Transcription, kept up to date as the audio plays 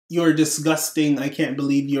You're disgusting. I can't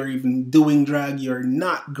believe you're even doing drag. You're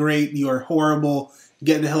not great. You're horrible.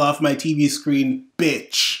 Get the hell off my TV screen,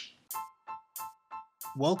 bitch.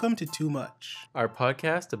 Welcome to Too Much. Our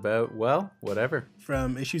podcast about, well, whatever.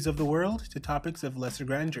 From issues of the world to topics of lesser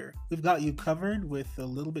grandeur. We've got you covered with a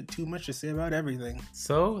little bit too much to say about everything.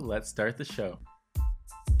 So, let's start the show.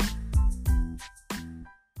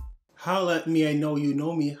 Holla at me, I know you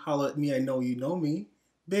know me. Holla at me, I know you know me.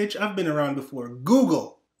 Bitch, I've been around before.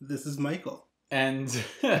 Google. This is Michael. And,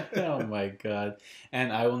 oh my god.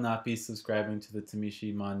 And I will not be subscribing to the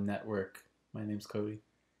Tamisha Iman network. My name's Cody.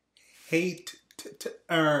 Hater.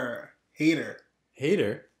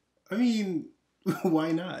 Hater? I mean,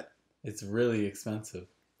 why not? It's really expensive.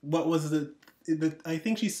 What was the I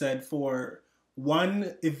think she said for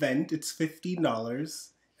one event it's $15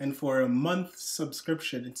 and for a month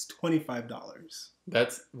subscription it's $25.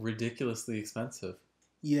 That's ridiculously expensive.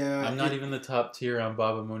 Yeah. I'm not even the top tier on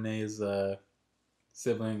Baba Monet's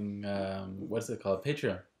sibling, what's it called?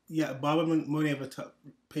 Patreon. Yeah, Baba Monet have a top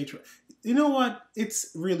Patreon. You know what?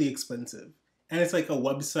 It's really expensive. And it's like a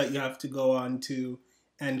website you have to go on to.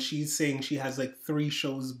 And she's saying she has like 3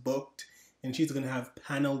 shows booked. And she's going to have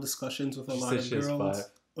panel discussions with a lot of girls. 5.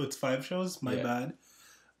 Oh, it's 5 shows? My bad.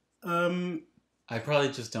 I probably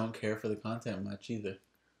just don't care for the content much either.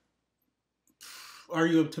 Are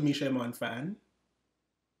you a Tamisha Iman fan?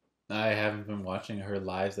 I haven't been watching her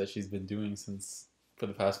lives that she's been doing for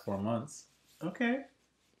the past 4 months. Okay.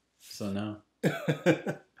 So no.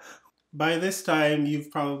 By this time, you've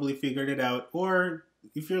probably figured it out. Or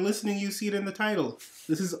if you're listening, you see it in the title.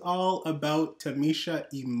 This is all about Tamisha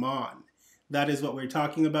Iman. That is what we're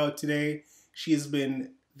talking about today. She has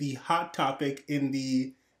been the hot topic in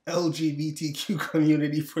the LGBTQ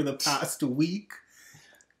community for the past week.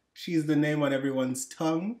 She's the name on everyone's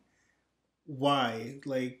tongue. Why?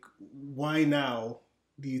 Like, why now,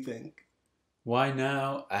 do you think? Why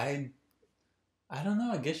now? I don't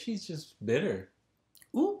know. I guess she's just bitter.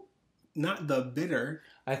 Ooh, not the bitter.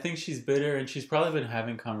 I think she's bitter, and she's probably been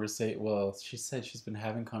having she said she's been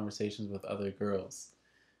having conversations with other girls.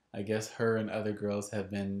 I guess her and other girls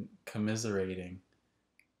have been commiserating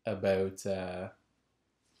about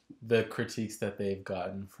the critiques that they've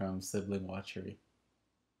gotten from sibling watchery.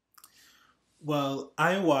 Well,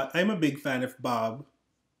 I'm a big fan of Bob,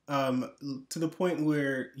 to the point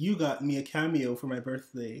where you got me a cameo for my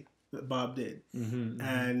birthday that Bob did. Mm-hmm, mm-hmm.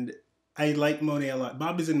 And I like Monet a lot.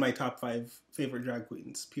 Bob is in my top 5 favorite drag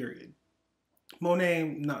queens, period.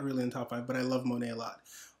 Monet, not really in the top 5, but I love Monet a lot.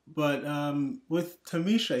 But with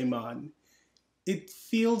Tamisha Iman, it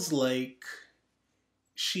feels like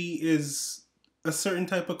she is a certain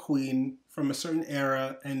type of queen from a certain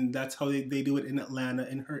era, and that's how they do it in Atlanta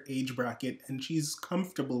in her age bracket, and she's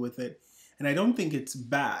comfortable with it. And I don't think it's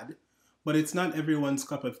bad, but it's not everyone's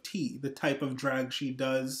cup of tea. The type of drag she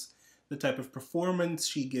does, the type of performance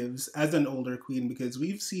she gives as an older queen, because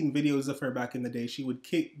we've seen videos of her back in the day. She would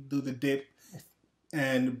do the dip,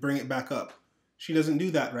 and bring it back up. She doesn't do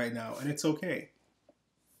that right now, and it's okay.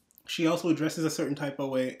 She also dresses a certain type of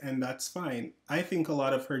way, and that's fine. I think a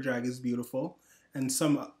lot of her drag is beautiful, and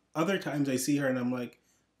some other times I see her and I'm like,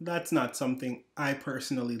 that's not something I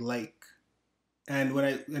personally like. And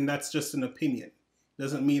that's just an opinion.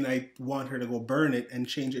 Doesn't mean I want her to go burn it and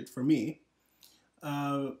change it for me.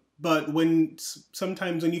 But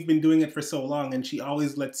sometimes when you've been doing it for so long, and she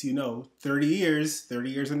always lets you know, 30 years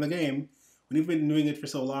in the game, when you've been doing it for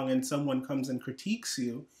so long and someone comes and critiques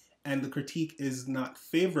you, and the critique is not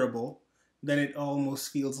favorable, then it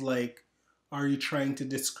almost feels like, are you trying to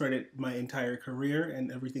discredit my entire career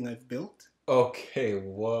and everything I've built? Okay,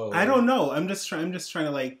 whoa. I don't know. I'm just trying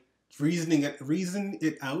to like reason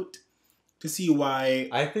it out to see why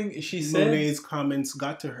I think she said Monet's comments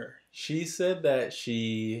got to her. She said that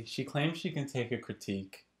she claims she can take a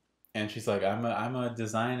critique, and she's like, I'm a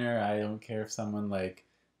designer. I don't care if someone like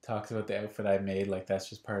talks about the outfit I made. Like, that's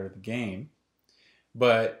just part of the game.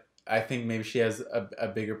 But I think maybe she has a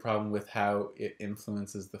bigger problem with how it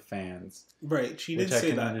influences the fans. Right, she did say that.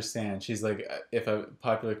 Which I can understand. She's like, if a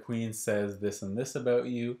popular queen says this and this about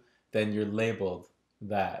you, then you're labeled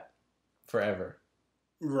that forever.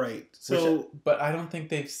 Right. So, but I don't think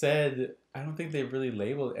they've really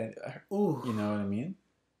labeled it. You know what I mean?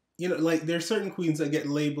 You know, like, there's certain queens that get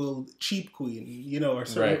labeled cheap queen, you know, or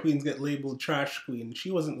certain queens get labeled trash queen.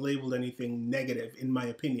 She wasn't labeled anything negative, in my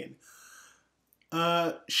opinion.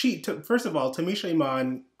 First of all, Tamisha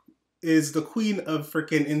Iman is the queen of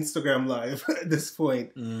freaking Instagram Live at this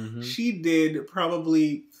point. Mm-hmm. She did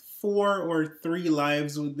probably 4 or 3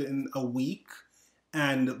 lives within a week,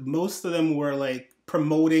 and most of them were like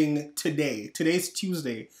promoting today. Today's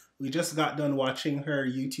Tuesday. We just got done watching her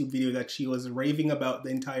YouTube video that she was raving about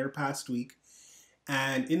the entire past week.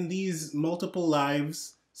 And in these multiple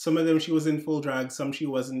lives, some of them she was in full drag, some she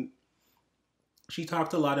wasn't. She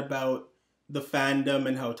talked a lot about the fandom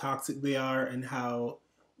and how toxic they are and how,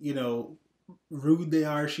 you know, rude they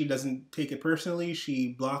are. She doesn't take it personally.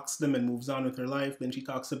 She blocks them and moves on with her life. Then she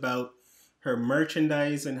talks about her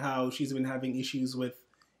merchandise and how she's been having issues with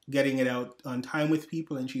getting it out on time with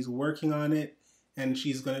people, and she's working on it, and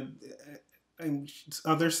she's gonna and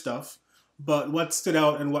other stuff. But what stood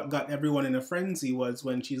out and what got everyone in a frenzy was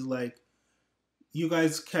when she's like, you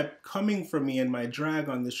guys kept coming for me and my drag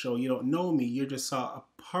on the show. You don't know me. You just saw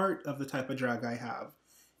a part of the type of drag I have.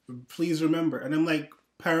 Please remember. And I'm like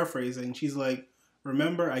paraphrasing. She's like,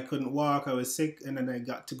 remember, I couldn't walk. I was sick. And then I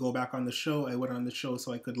got to go back on the show. I went on the show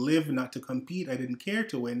so I could live, not to compete. I didn't care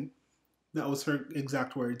to win. That was her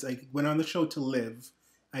exact words. I went on the show to live.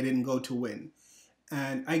 I didn't go to win.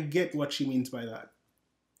 And I get what she means by that.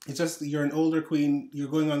 It's just you're an older queen. You're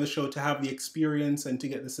going on the show to have the experience and to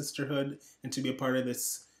get the sisterhood and to be a part of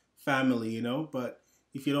this family, you know? But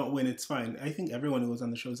if you don't win, it's fine. I think everyone who goes on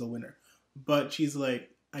the show is a winner. But she's like,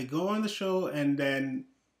 I go on the show and then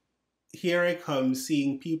here I come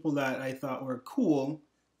seeing people that I thought were cool,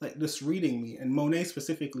 like just reading me. And Monet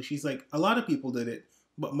specifically, she's like, a lot of people did it,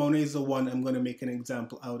 but Monet's the one I'm going to make an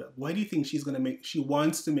example out of. Why do you think she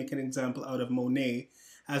wants to make an example out of Monet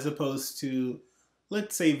as opposed to,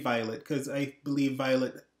 let's say, Violet? Because I believe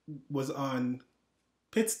Violet was on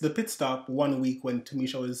the pit stop 1 week when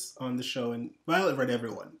Tamisha was on the show, and Violet read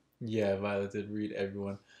everyone. Yeah, Violet did read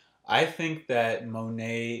everyone. I think that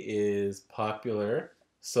Monet is popular,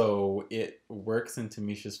 so it works in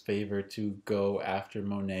Tamisha's favor to go after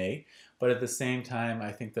Monet. But at the same time,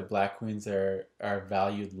 I think the Black Queens are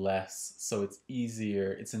valued less, so it's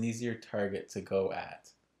an easier target to go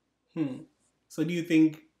at. So do you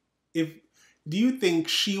think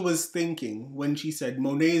she was thinking when she said,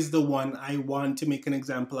 Monet is the one I want to make an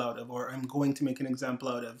example out of, or I'm going to make an example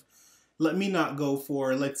out of? Let me not go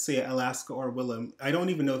for, let's say, Alaska or Willem. I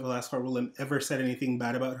don't even know if Alaska or Willem ever said anything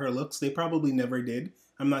bad about her looks. They probably never did.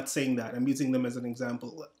 I'm not saying that. I'm using them as an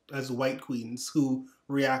example as white queens who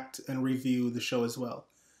react and review the show as well.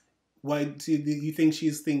 Why do you think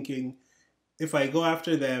she's thinking, if I go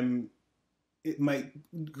after them, it might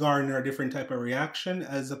garner a different type of reaction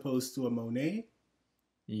as opposed to a Monet?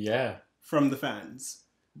 Yeah. From the fans.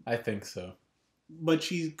 I think so. But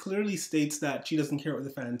she clearly states that she doesn't care what the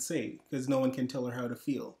fans say because no one can tell her how to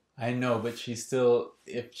feel. I know, but she still,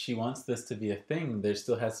 if she wants this to be a thing, there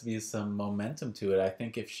still has to be some momentum to it. I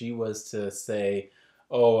think if she was to say,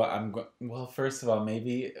 well, first of all,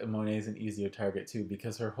 maybe Monet's an easier target too,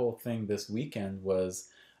 because her whole thing this weekend was,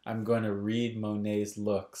 I'm going to read Monet's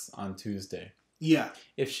looks on Tuesday. Yeah.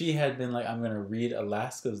 If she had been like, I'm going to read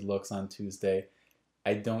Alaska's looks on Tuesday,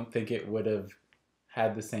 I don't think it would have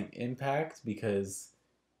had the same impact, because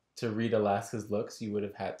to read Alaska's looks, you would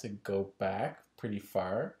have had to go back pretty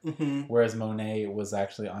far. Mm-hmm. Whereas Monet was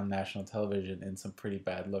actually on national television in some pretty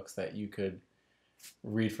bad looks that you could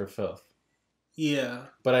read for filth. Yeah.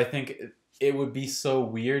 But I think it would be so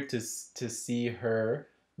weird to see her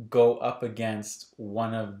go up against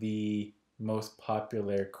one of the most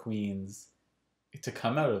popular queens to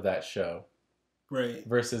come out of that show. Right.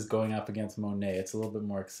 Versus going up against Monet. It's a little bit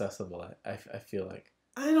more accessible, I feel like.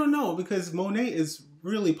 I don't know, because Monet is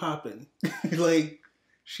really popping. Like,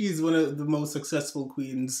 she's one of the most successful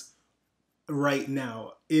queens right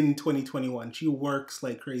now in 2021. She works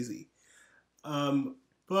like crazy.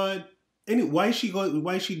 But anyway,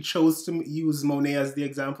 why she chose to use Monet as the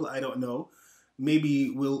example, I don't know. Maybe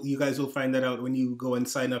you guys will find that out when you go and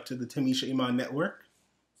sign up to the Tamisha Iman network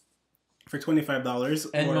for $25.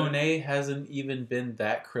 And Monet hasn't even been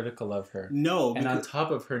that critical of her. No. And on top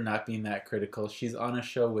of her not being that critical, she's on a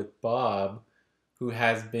show with Bob, who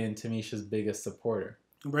has been Tamisha's biggest supporter.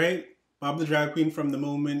 Right? Bob the drag queen, from the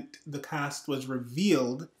moment the cast was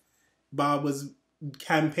revealed, Bob was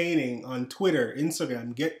campaigning on Twitter,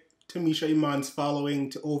 Instagram, get Tamisha Iman's following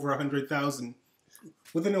to over 100,000.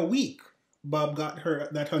 Within a week, Bob got her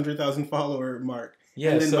that 100,000 follower mark.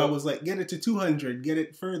 Yeah, and then Bob was like, get it to 200, get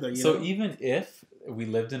it further. You know? Even if we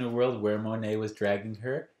lived in a world where Monet was dragging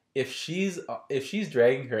her, if she's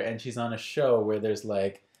dragging her and she's on a show where there's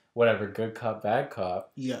like, whatever, good cop, bad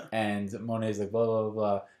cop, yeah, and Monet's like, blah, blah, blah,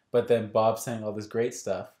 blah, but then Bob's saying all this great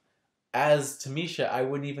stuff, as Tamisha, I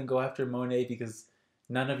wouldn't even go after Monet because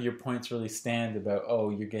none of your points really stand about,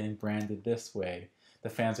 oh, you're getting branded this way. The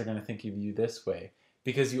fans are going to think of you this way.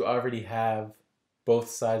 Because you already have both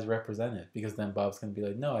sides represented, because then Bob's going to be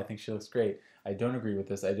like, no, I think she looks great. I don't agree with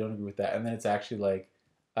this. I don't agree with that. And then it's actually like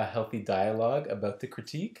a healthy dialogue about the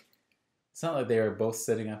critique. It's not like they were both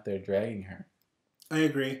sitting up there dragging her. I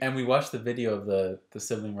agree. And we watched the video of the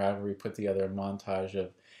sibling rivalry put together, a montage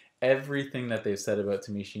of everything that they've said about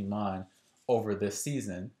Tamisha Iman over this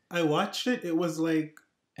season. I watched it. It was like...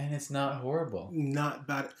 And it's not horrible. Not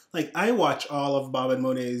bad. Like, I watch all of Bob and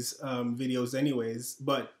Monet's videos anyways,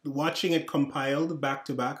 but watching it compiled back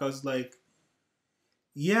to back, I was like,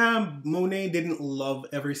 yeah, Monet didn't love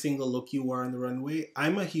every single look you wore on the runway.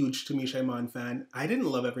 I'm a huge Tamisha Iman fan. I didn't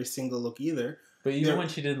love every single look either. But even when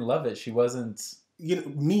she didn't love it, she wasn't...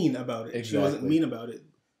 mean about it. Exactly. She wasn't mean about it.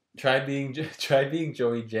 Try being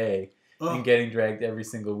Joey J and getting dragged every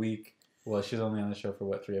single week. Well, she's only on the show for,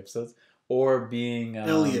 what, 3 episodes? Or being...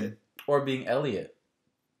 Elliot. Or being Elliot.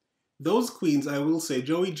 Those queens, I will say,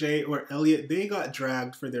 Joey J or Elliot, they got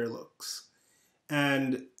dragged for their looks.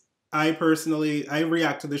 And I personally, I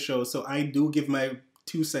react to the show, so I do give my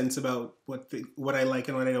 2 cents about what I like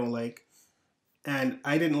and what I don't like. And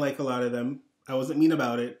I didn't like a lot of them. I wasn't mean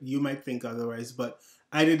about it. You might think otherwise, but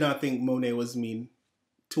I did not think Monet was mean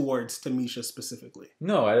towards Tamisha specifically.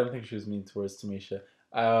 No, I don't think she was mean towards Tamisha.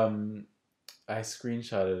 I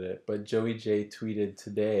screenshotted it, but Joey J tweeted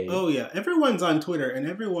today. Oh yeah, everyone's on Twitter and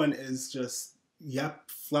everyone is just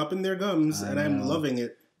flopping their gums, and I'm loving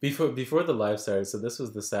it. Before the live started, so this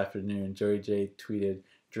was this afternoon, Joey J tweeted,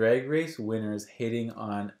 "Drag Race winners hitting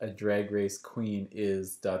on a Drag Race queen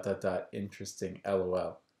is ... interesting,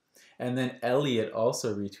 LOL." And then Elliot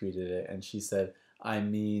also retweeted it, and she said, "I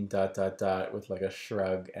mean ... with like a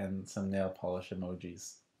shrug and some nail polish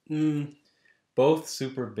emojis." Both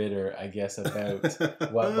super bitter, I guess, about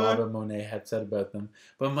what Bob and Monet had said about them.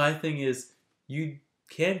 But my thing is, you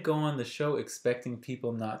can't go on the show expecting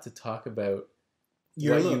people not to talk about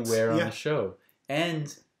what you wear on the show.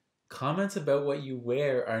 And comments about what you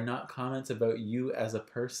wear are not comments about you as a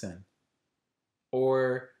person.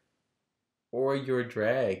 Or your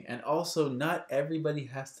drag. And also, not everybody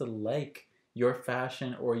has to like your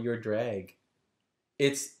fashion or your drag.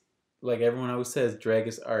 It's, like everyone always says, drag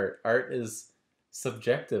is art. Art is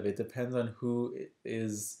subjective. It depends on who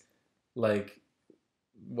is, like,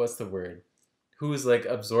 what's the word? Who is, like,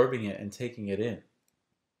 absorbing it and taking it in.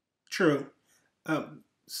 True.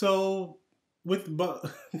 So, with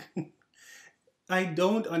I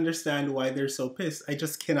don't understand why they're so pissed. I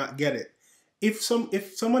just cannot get it. If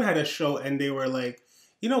someone had a show and they were like,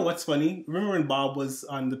 you know what's funny? Remember when Bob was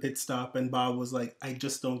on the pit stop and Bob was like, I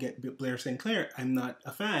just don't get Blair St. Clair. I'm not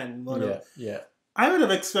a fan. Yeah. I would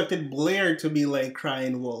have expected Blair to be like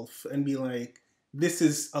crying wolf and be like, this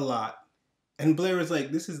is a lot. And Blair was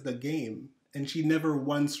like, this is the game. And she never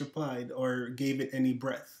once replied or gave it any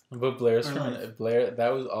breath. But Blair,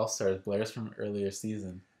 that was All Stars. Blair's from earlier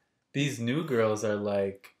season. These new girls are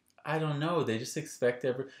like, I don't know. They just expect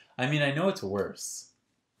I mean, I know it's worse.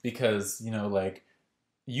 Because, like,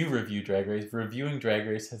 you review Drag Race. Reviewing Drag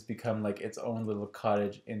Race has become like its own little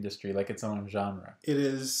cottage industry, like its own genre. It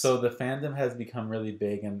is. So the fandom has become really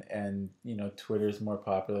big, and Twitter's more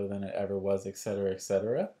popular than it ever was, etc.,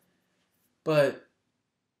 etc. But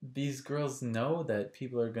these girls know that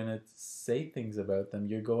people are gonna say things about them.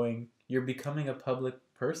 You're becoming a public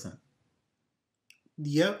person.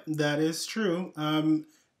 Yep, that is true.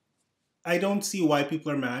 I don't see why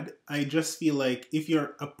people are mad. I just feel like if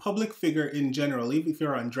you're a public figure in general, even if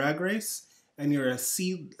you're on Drag Race and you're a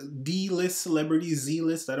D-list celebrity,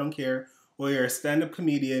 Z-list, I don't care, or you're a stand-up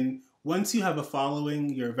comedian, once you have a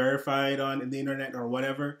following, you're verified on the internet or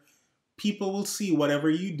whatever, people will see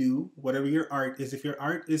whatever you do, whatever your art is. If your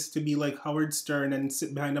art is to be like Howard Stern and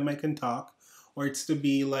sit behind a mic and talk, or it's to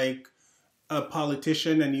be like a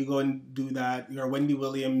politician and you go and do that, you're Wendy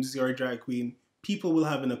Williams, you're a drag queen, people will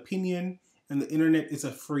have an opinion, and the internet is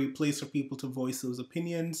a free place for people to voice those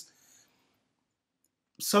opinions.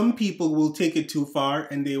 Some people will take it too far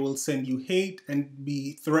and they will send you hate and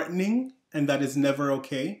be threatening, and that is never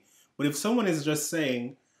okay. But if someone is just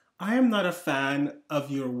saying, I am not a fan of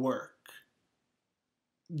your work,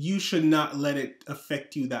 you should not let it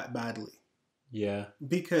affect you that badly. Yeah.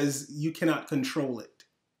 Because you cannot control it.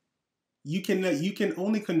 You can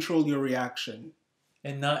only control your reaction.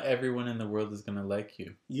 And not everyone in the world is going to like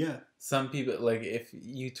you. Yeah. Some people, like, if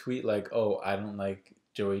you tweet, like, oh, I don't like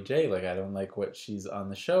Joey J, like, I don't like what she's on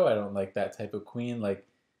the show, I don't like that type of queen, like,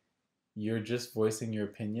 you're just voicing your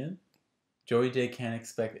opinion. Joey J can't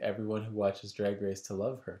expect everyone who watches Drag Race to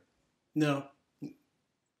love her. No.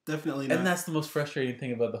 Definitely not. And that's the most frustrating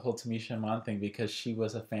thing about the whole Tamisha Iman thing, because she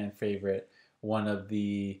was a fan favorite, one of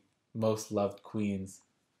the most loved queens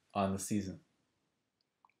on the season.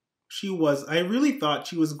 She was. I really thought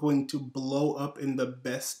she was going to blow up in the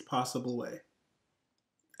best possible way.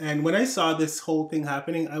 And when I saw this whole thing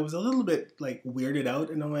happening, I was a little bit like weirded out,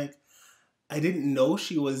 and I'm like, I didn't know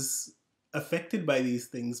she was affected by these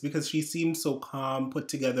things because she seemed so calm, put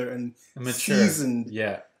together, and Mature. seasoned.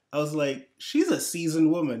 Yeah. I was like, she's a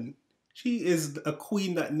seasoned woman. She is a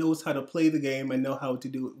queen that knows how to play the game and know how to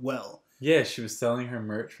do it well. Yeah, she was selling her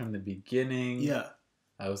merch from the beginning. Yeah.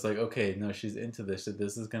 I was like, okay, no, she's into this. So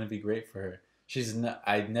this is going to be great for her. She's not,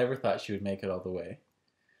 I never thought she would make it all the way.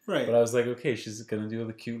 Right. But I was like, okay, she's going to do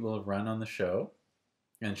a cute little run on the show.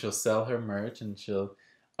 And she'll sell her merch and she'll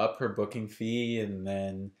up her booking fee. And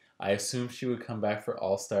then I assume she would come back for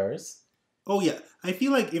All Stars. Oh, yeah. I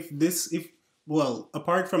feel like well,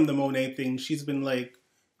 apart from the Monet thing, she's been like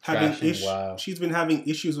Wow. she's been having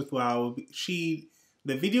issues with WoW.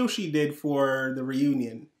 The video she did for the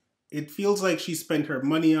reunion, it feels like she spent her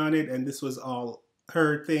money on it and this was all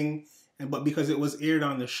her thing. But because it was aired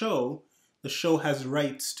on the show has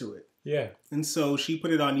rights to it. Yeah. And so she put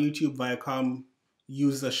it on YouTube. Viacom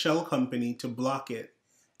used a shell company to block it.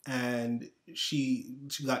 And she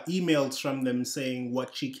got emails from them saying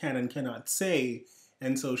what she can and cannot say.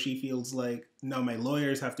 And so she feels like, now my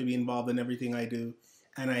lawyers have to be involved in everything I do.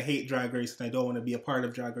 And I hate Drag Race and I don't want to be a part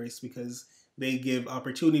of Drag Race because they give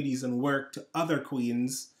opportunities and work to other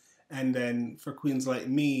queens. And then for queens like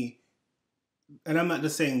me, and I'm not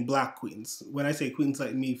just saying black queens. When I say queens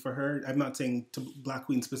like me, for her, I'm not saying to black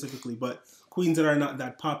queens specifically, but queens that are not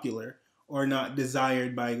that popular or not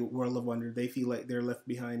desired by World of Wonder. They feel like they're left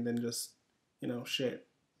behind and just, shit.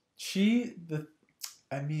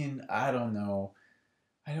 I don't know.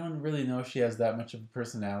 I don't really know if she has that much of a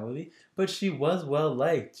personality, but she was well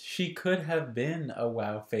liked. She could have been a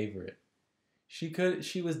WoW favorite.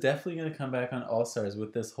 She was definitely going to come back on All Stars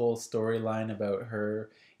with this whole storyline about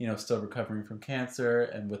her, still recovering from cancer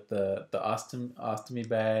and with the ostomy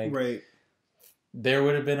bag. Right. There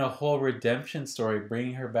would have been a whole redemption story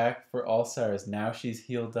bringing her back for All Stars. Now she's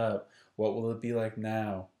healed up. What will it be like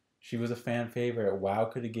now? She was a fan favorite. WoW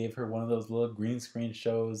could have gave her one of those little green screen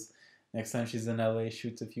shows. Next time she's in LA,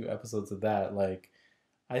 shoots a few episodes of that.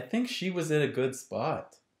 I think she was in a good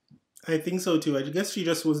spot. I think so too. I guess she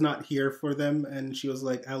just was not here for them and she was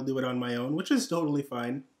like, I'll do it on my own, which is totally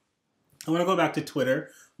fine. I want to go back to Twitter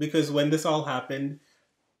because when this all happened,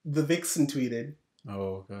 the Vixen tweeted.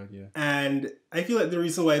 Oh, God, yeah. And I feel like the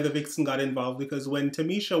reason why the Vixen got involved because when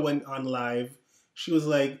Tamisha went on live, she was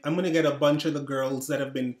like, I'm going to get a bunch of the girls that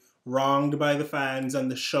have been wronged by the fans on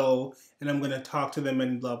the show and I'm going to talk to them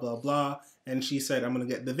and blah, blah, blah. And she said, I'm going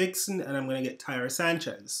to get the Vixen and I'm going to get Tyra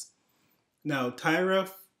Sanchez. Now,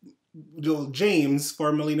 James,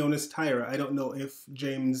 formerly known as Tyra, I don't know if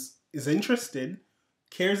James is interested,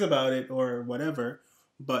 cares about it or whatever,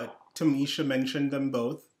 but Tamisha mentioned them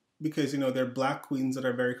both because, they're black queens that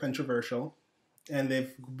are very controversial and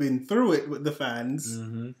they've been through it with the fans.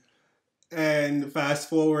 Mm-hmm. And fast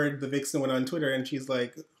forward, the Vixen went on Twitter and she's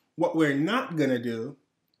like, what we're not going to do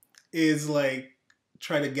is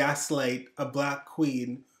try to gaslight a black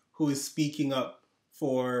queen who is speaking up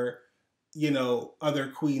for, other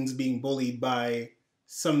queens being bullied by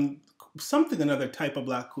another type of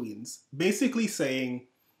black queens. Basically saying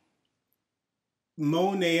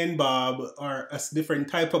Monet and Bob are a different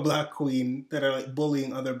type of black queen that are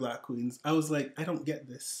bullying other black queens. I was like, I don't get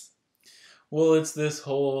this. Well, it's this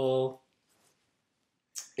whole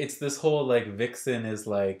Vixen is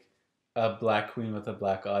a black queen with a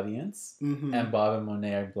black audience, mm-hmm. and Bob and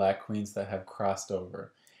Monet are black queens that have crossed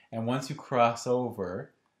over. And once you cross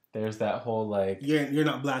over, there's that whole you're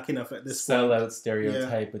not black enough at this sellout point.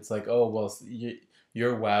 stereotype. Yeah. It's oh well,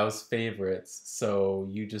 you're WoW's favorites, so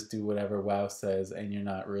you just do whatever WoW says, and you're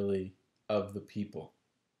not really of the people,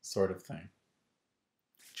 sort of thing.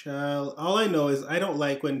 Child, all I know is I don't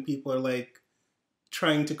like when people are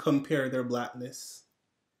trying to compare their blackness.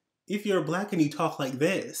 If you're black and you talk like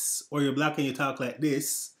this, or you're black and you talk like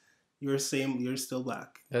this, you're still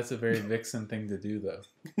black. That's a very Vixen thing to do, though.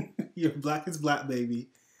 You're black is black, baby.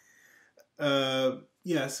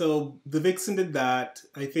 Yeah, so the Vixen did that.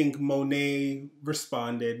 I think Monet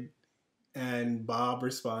responded and Bob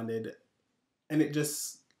responded. And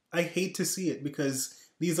I hate to see it because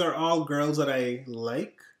these are all girls that I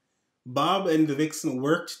like. Bob and the Vixen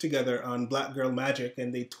worked together on Black Girl Magic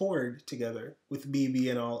and they toured together with BB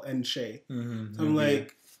and all and Shay. Mm-hmm. So I'm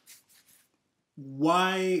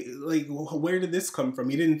why, where did this come from?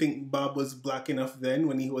 You didn't think Bob was black enough then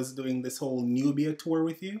when he was doing this whole Nubia tour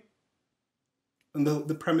with you? And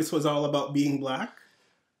the premise was all about being black?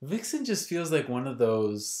 Vixen just feels like one of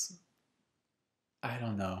those, I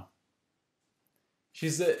don't know.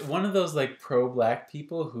 She's one of those pro-black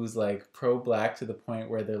people who's pro-black to the point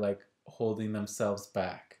where they're holding themselves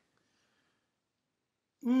back.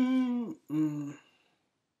 I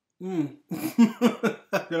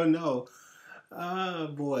don't know. Ah,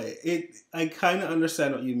 boy. I kind of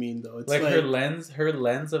understand what you mean, though. It's Like like, her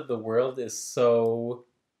lens of the world is so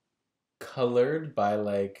colored by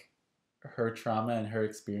like her trauma and her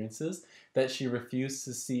experiences that she refused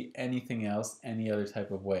to see anything else any other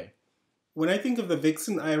type of way. when I think of the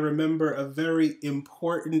Vixen, I remember a very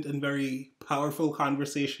important and very powerful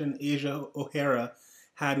conversation Asia O'Hara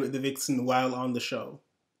had with the Vixen while on the show.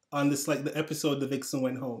 On this, like, the episode The Vixen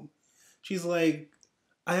Went Home. She's like,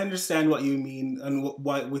 I understand what you mean and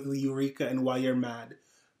why with the Eureka and why you're mad.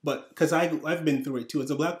 But because I've been through it too.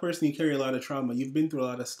 As a black person, you carry a lot of trauma. You've been through a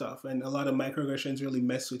lot of stuff, and a lot of microaggressions really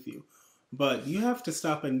mess with you. But you have to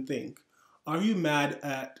stop and think: are you mad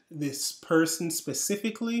at this person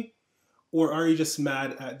specifically, or are you just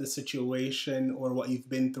mad at the situation or what you've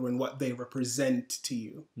been through and what they represent to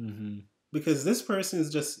you? Mm-hmm. Because this person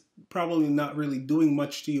is just probably not really doing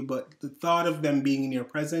much to you, but the thought of them being in your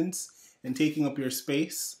presence and taking up your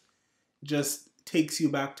space just takes you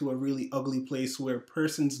back to a really ugly place where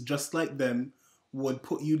persons just like them would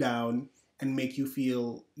put you down and make you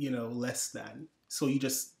feel, less than. So you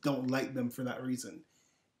just don't like them for that reason.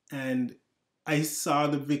 And I saw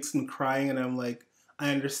the Vixen crying, and I'm like,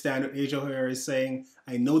 I understand what Asia O'Hara is saying.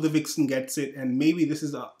 I know the Vixen gets it, and maybe this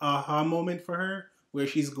is an aha moment for her where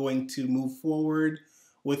she's going to move forward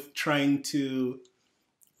with trying to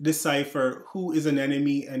decipher who is an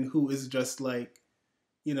enemy and who is just like,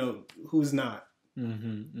 who's not.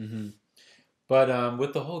 Mm-hmm, mm-hmm. But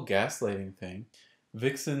with the whole gaslighting thing,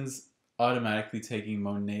 Vixen's automatically taking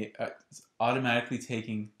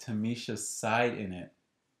Tamisha's side in it,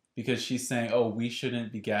 because she's saying, "Oh, we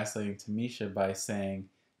shouldn't be gaslighting Tamisha by saying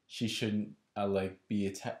she shouldn't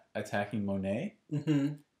be attacking Monet."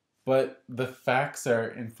 Mm-hmm. But the facts are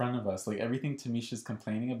in front of us. Like everything Tamisha's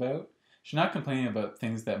complaining about, she's not complaining about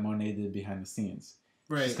things that Monet did behind the scenes.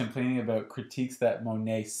 Right. She's complaining about critiques that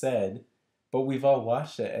Monet said, but we've all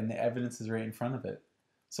watched it and the evidence is right in front of it.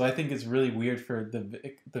 So I think it's really weird for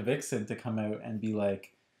the Vixen to come out and be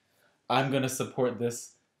like, I'm going to support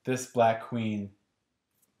this black queen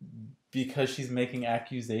because she's making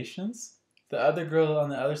accusations. The other girl on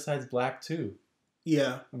the other side's black too.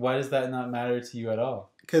 Yeah. Why does that not matter to you at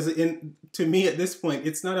all? Because to me at this point,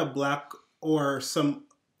 it's not a black or some...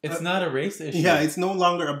 It's not a race issue. Yeah, it's no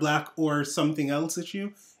longer a black or something else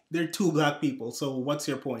issue. They're two black people, so what's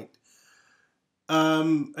your point?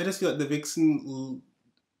 I just feel like the Vixen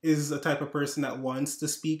is a type of person that wants to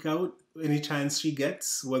speak out any chance she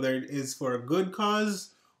gets, whether it is for a good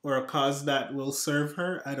cause or a cause that will serve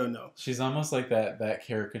her. I don't know. She's almost like that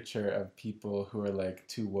caricature of people who are like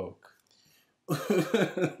too woke.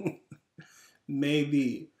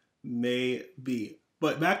 Maybe.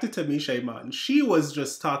 But back to Tamisha Iman. She was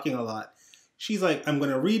just talking a lot. She's like, I'm going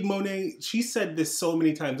to read Monet. She said this so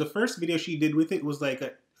many times. The first video she did with it was like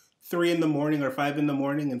at 3 a.m. or 5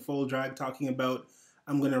 a.m. in full drag talking about,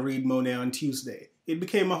 I'm going to read Monet on Tuesday. It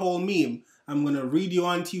became a whole meme. I'm going to read you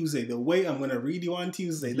on Tuesday. I'm going to read you on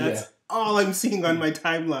Tuesday. That's all I'm seeing on my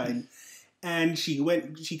timeline. And she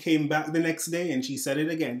came back the next day and she said it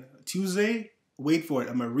again. Tuesday, wait for it.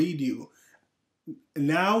 I'm going to read you.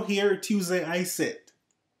 Now here, Tuesday, I sit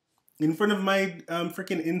in front of my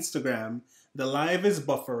freaking Instagram. The live is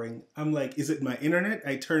buffering. I'm like, is it my internet?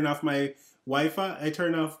 I turn off my Wi-Fi. I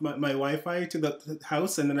turn off my Wi-Fi to the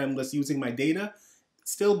house, and then I'm just using my data.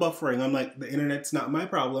 Still buffering. I'm like, the internet's not my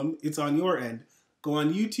problem. It's on your end. Go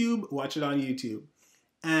on YouTube, watch it on YouTube.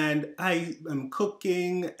 And I am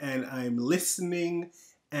cooking, and I'm listening,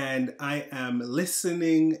 and I am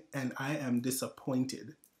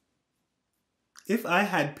disappointed. If I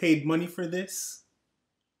had paid money for this,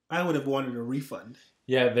 I would have wanted a refund.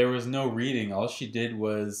 Yeah, there was no reading. All she did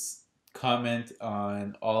was comment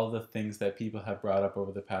on all the things that people have brought up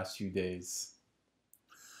over the past few days.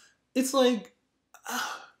 It's like,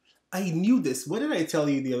 I knew this. What did I tell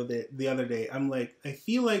you the other day? I'm like, I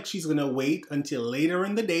feel like she's going to wait until later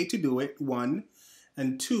in the day to do it, one.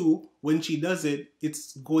 And two, when she does it,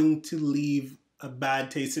 it's going to leave a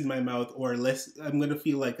bad taste in my mouth, or less. I'm going to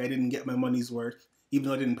feel like I didn't get my money's worth, even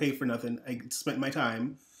though I didn't pay for nothing. I spent my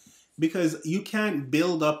time. Because you can't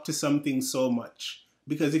build up to something so much.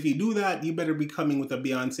 Because if you do that, you better be coming with a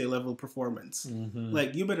Beyonce level performance. Mm-hmm.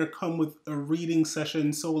 Like, you better come with a reading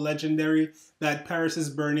session so legendary that Paris is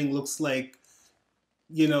Burning looks like,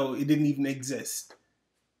 it didn't even exist.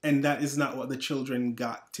 And that is not what the children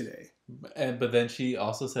got today. But then she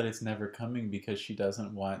also said it's never coming because she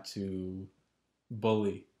doesn't want to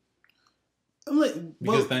bully. I'm like,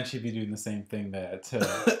 because then she'd be doing the same thing that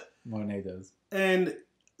Monet does. And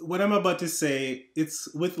what I'm about to say,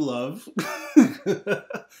 it's with love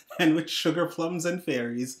and with sugar plums and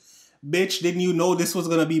fairies. Bitch, didn't you know this was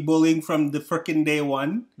gonna be bullying from the frickin' day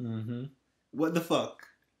one? Mm-hmm. What the fuck?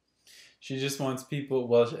 She just wants people.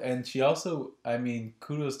 Well, and she also, I mean,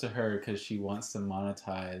 kudos to her because she wants to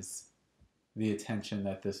monetize the attention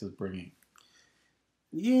that this is bringing.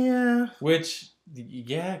 Yeah. Which,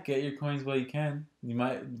 yeah, get your coins while you can. You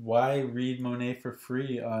might. Why read Monet for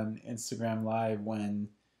free on Instagram Live when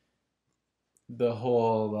the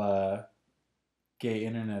whole gay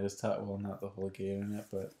internet is taught? Well, not the whole gay internet,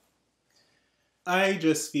 but I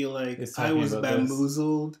just feel like it's I talking was about this.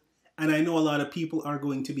 bamboozled. And I know a lot of people are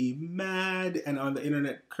going to be mad and on the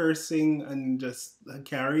internet cursing and just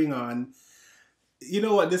carrying on. You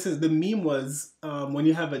know what this is? The meme was when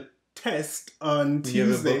you have a test on You have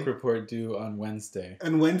a Tuesday book report due on Wednesday.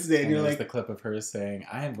 and Wednesday, and you're there's like, the clip of her saying,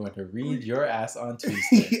 "I am going to read your ass on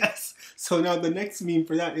Tuesday." yes. So now the next meme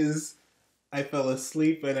for that is, I fell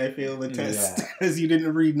asleep and I failed the test because you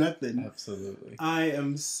didn't read nothing. Absolutely. I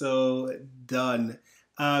am so done.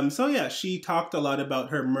 So yeah, she talked a lot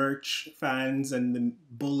about her merch fans and the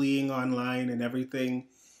bullying online and everything.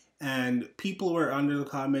 And people were under the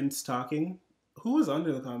comments talking. Who was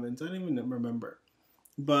under the comments? I don't even remember.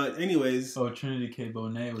 But anyways. Oh, Trinity K.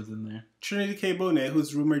 Bonet was in there. Trinity K. Bonet,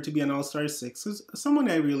 who's rumored to be an All-Star 6, who's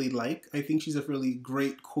someone I really like. I think she's a really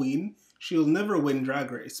great queen. She'll never win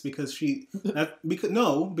Drag Race because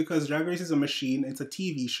because Drag Race is a machine. It's a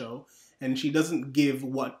TV show. And she doesn't give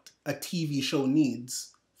what a TV show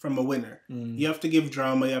needs from a winner. You have to give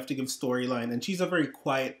drama, you have to give storyline, and she's a very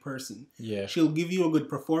quiet person. Yeah. She'll give you a good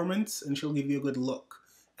performance, and she'll give you a good look.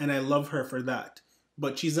 And I love her for that.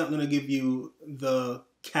 But she's not going to give you the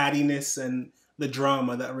cattiness and the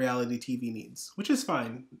drama that reality TV needs, which is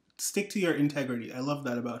fine. Stick to your integrity. I love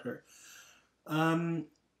that about her.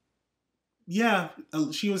 Yeah,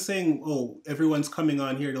 she was saying, oh, everyone's coming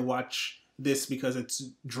on here to watch this because it's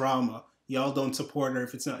drama. Y'all don't support her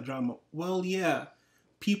if it's not drama. Well, yeah,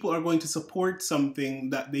 people are going to support something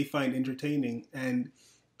that they find entertaining. And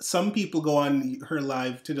some people go on her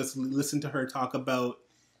live to just listen to her talk about,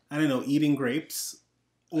 I don't know, eating grapes.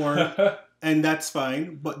 And that's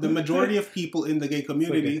fine. But the majority of people in the gay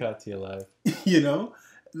community, it's like a Katya live. You know,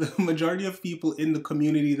 the majority of people in the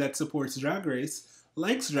community that supports Drag Race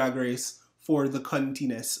likes Drag Race for the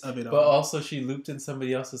cuntiness of it all. But also she looped in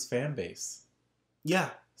somebody else's fan base.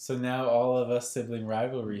 Yeah. So now all of us sibling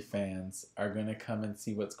rivalry fans are going to come and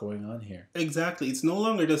see what's going on here. Exactly. It's no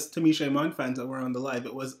longer just Tamisha Iman fans that were on the live.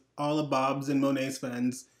 It was all of Bob's and Monet's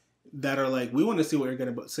fans that are like, we want to see what you're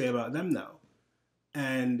going to say about them now.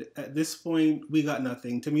 And at this point, we got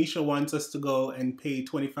nothing. Tamisha wants us to go and pay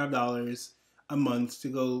 $25 a month to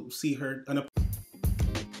go see her on a...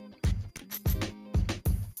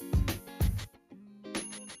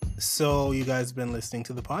 So you guys been listening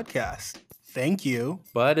to the podcast. Thank you.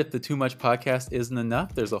 But if the Too Much podcast isn't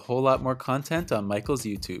enough, there's a whole lot more content on Michael's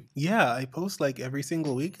YouTube. Yeah, I post like every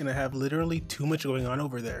single week and I have literally too much going on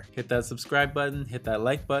over there. Hit that subscribe button, hit that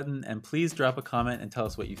like button, and please drop a comment and tell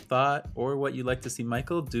us what you thought or what you'd like to see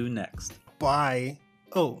Michael do next. Bye.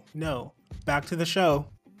 Oh, no. Back to the show.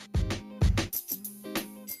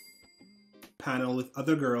 Panel with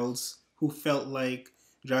other girls who felt like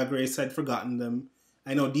Drag Race had forgotten them.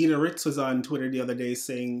 I know Dita Ritz was on Twitter the other day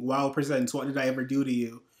saying, "Wow presents, what did I ever do to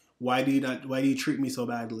you? Why do you treat me so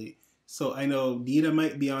badly?" So I know Dita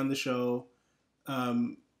might be on the show.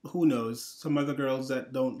 Who knows? Some other girls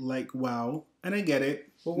that don't like WoW, and I get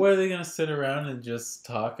it. Well, what are they going to sit around and just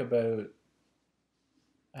talk about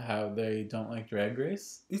how they don't like Drag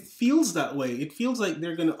Race? It feels that way. It feels like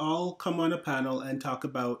they're going to all come on a panel and talk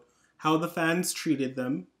about how the fans treated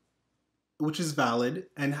them, which is valid,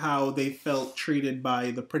 and how they felt treated by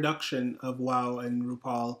the production of WoW and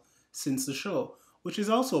RuPaul since the show, which is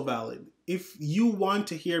also valid. If you want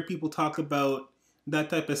to hear people talk about that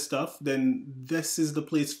type of stuff, then this is the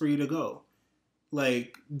place for you to go.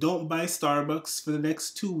 Like, don't buy Starbucks for the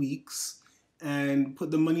next 2 weeks and put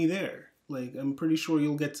the money there. Like, I'm pretty sure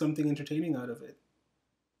you'll get something entertaining out of it.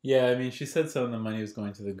 Yeah, I mean, she said some of the money was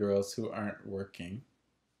going to the girls who aren't working.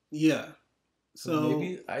 Yeah. So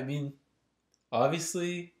maybe, I mean,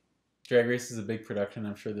 obviously, Drag Race is a big production.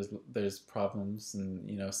 I'm sure there's problems and,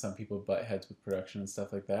 you know, some people butt heads with production and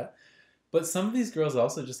stuff like that. But some of these girls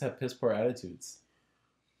also just have piss poor attitudes.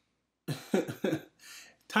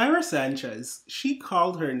 Tyra Sanchez, she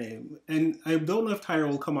called her name. And I don't know if Tyra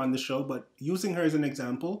will come on the show, but using her as an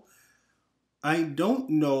example, I don't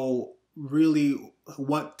know really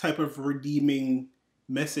what type of redeeming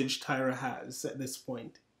message Tyra has at this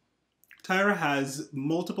point. Tyra has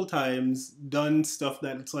multiple times done stuff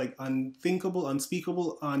that it's like unthinkable,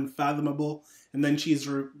 unspeakable, unfathomable, and then she's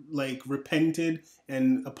like repented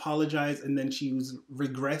and apologized, and then she was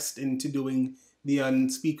regressed into doing the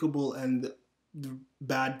unspeakable and the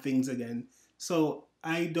bad things again. So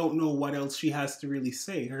I don't know what else she has to really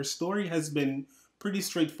say. Her story has been pretty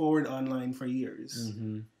straightforward online for years.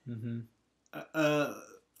 Mm-hmm. Mm-hmm.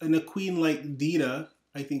 And a queen like Dita,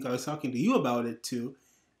 I think I was talking to you about it too.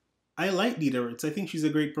 I like Dita Ritz. I think she's a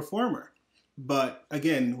great performer. But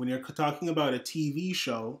again, when you're talking about a TV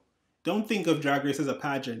show, don't think of Drag Race as a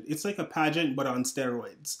pageant. It's like a pageant, but on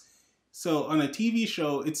steroids. So on a TV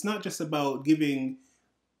show, it's not just about giving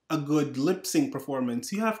a good lip sync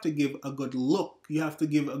performance. You have to give a good look. You have to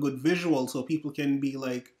give a good visual so people can be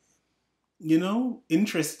like, you know,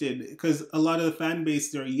 interested. Because a lot of the fan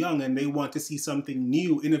base, they're young and they want to see something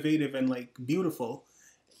new, innovative, and like beautiful.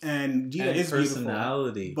 And Gina is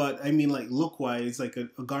personality. Beautiful, but I mean, like look-wise, like a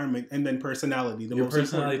garment, and then personality. Your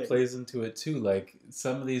personality plays into it too. Like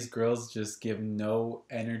some of these girls just give no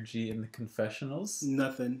energy in the confessionals.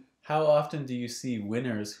 Nothing. How often do you see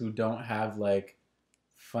winners who don't have like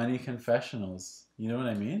funny confessionals? You know what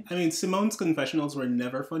I mean? I mean, Simone's confessionals were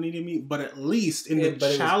never funny to me, but at least in the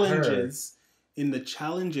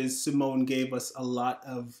challenges, Simone gave us a lot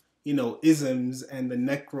of, you know, isms and the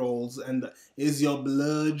neck rolls and the is your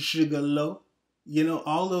blood sugar low? You know,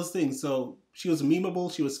 all those things. So she was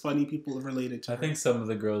memeable. She was funny. People related to her. I think some of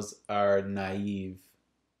the girls are naive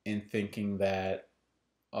in thinking that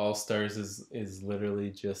All Stars is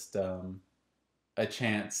literally just a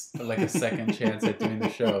chance, like a second chance at doing the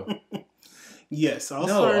show. Yes,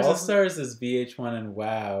 All Stars is VH1 and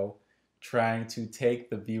WoW trying to take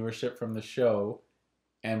the viewership from the show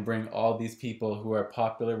and bring all these people who are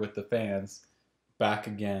popular with the fans back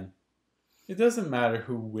again. It doesn't matter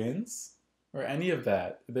who wins or any of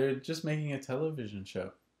that. They're just making a television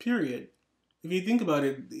show. Period. If you think about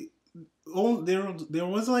it, there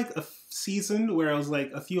was like a season where I was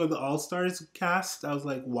like, a few of the All-Stars cast, I was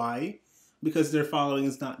like, why? Because their following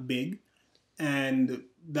is not big. And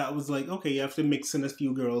that was like, okay, you have to mix in a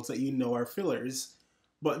few girls that you know are fillers.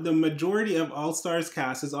 But the majority of All-Stars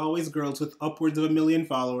cast is always girls with upwards of 1 million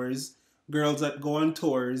followers, girls that go on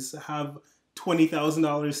tours, have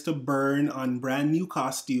 $20,000 to burn on brand new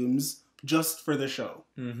costumes just for the show.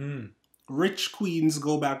 Mm-hmm. Rich queens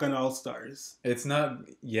go back on All-Stars. It's not,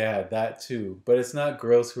 yeah, that too. But it's not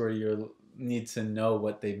girls who are need to know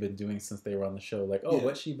what they've been doing since they were on the show. Like, oh,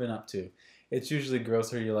 what's she been up to? It's usually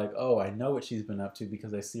girls who are like, oh, I know what she's been up to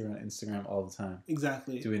because I see her on Instagram all the time.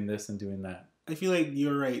 Exactly. Doing this and doing that. I feel like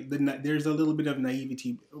you're right. There's a little bit of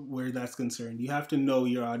naivety where that's concerned. You have to know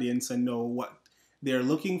your audience and know what they're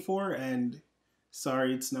looking for, and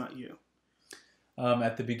sorry, it's not you.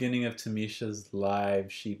 At the beginning of Tamisha's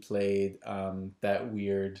live, she played that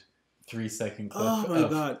weird 3-second clip. Oh my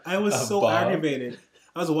God. I was so aggravated.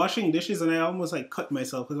 I was washing dishes and I almost like cut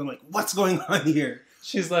myself because I'm like, what's going on here?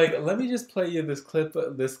 She's like, let me just play you this clip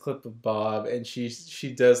of Bob, and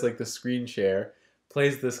she does like the screen share.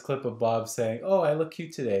 Plays this clip of Bob saying, oh, I look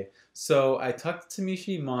cute today. So I talked to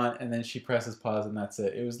Tamisha Iman, and then she presses pause, and that's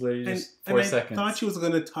it. It was literally just 4 seconds. I thought she was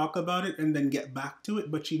going to talk about it and then get back to it,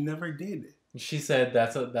 but she never did. She said,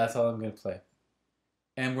 that's all I'm going to play.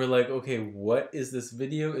 And we're like, okay, what is this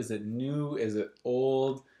video? Is it new? Is it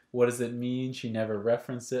old? What does it mean? She never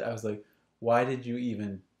referenced it. I was like, why did you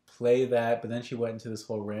even play that? But then she went into this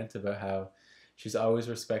whole rant about how she's always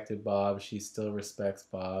respected Bob. She still respects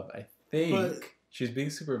Bob. I think she's being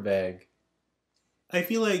super vague. I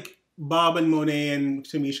feel like Bob and Monet and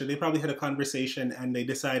Tamisha, they probably had a conversation and they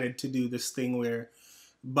decided to do this thing where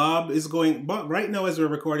Bob right now as we're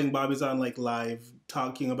recording, Bob is on like live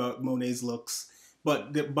talking about Monet's looks.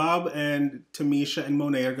 But Bob and Tamisha and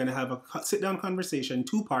Monet are going to have a sit-down conversation,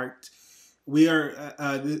 2-part.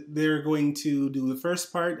 They're going to do the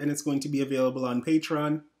first part, and it's going to be available on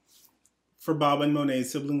Patreon for Bob and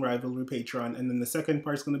Monet's Sibling Rivalry Patreon. And then the second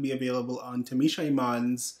part is going to be available on Tamisha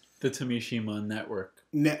Iman's The Tamisha Iman Network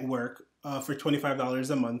for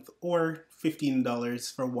 $25 a month or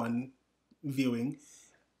 $15 for one viewing.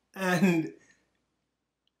 And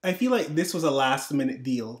I feel like this was a last-minute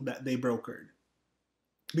deal that they brokered.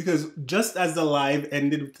 Because just as the live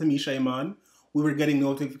ended with Tamisha Iman, we were getting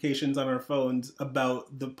notifications on our phones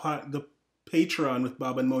about the Patreon with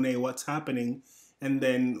Bob and Monet, what's happening. And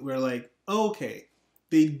then we're like, oh, okay,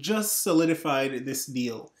 they just solidified this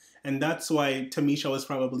deal. And that's why Tamisha was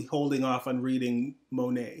probably holding off on reading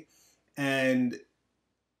Monet.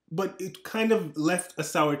 But it kind of left a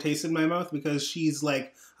sour taste in my mouth because she's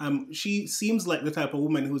like, she seems like the type of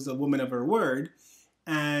woman who's a woman of her word.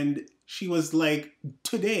 And she was like,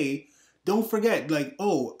 today, don't forget, like,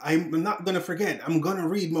 oh, I'm not gonna forget. I'm gonna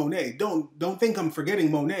read Monet. Don't think I'm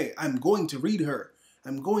forgetting Monet. I'm going to read her.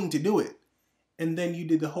 I'm going to do it. And then you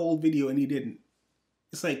did the whole video and you didn't.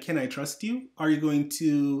 It's like, can I trust you? Are you going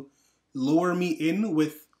to lure me in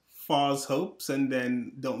with false hopes and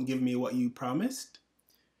then don't give me what you promised?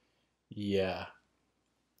 Yeah.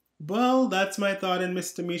 Well, that's my thought on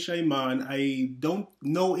Miss Tamisha Iman. I don't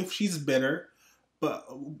know if she's better, but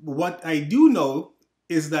what I do know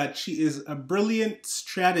is that she is a brilliant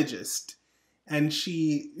strategist. And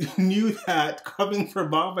she knew that coming for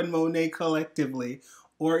Bob and Monet collectively,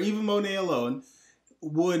 or even Monet alone,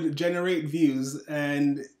 would generate views,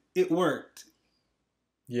 and it worked.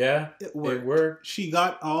 Yeah, It worked. It worked. She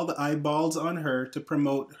got all the eyeballs on her to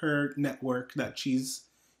promote her network that she's,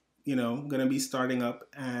 going to be starting up,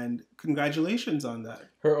 and congratulations on that.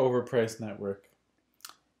 Her overpriced network.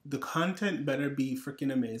 The content better be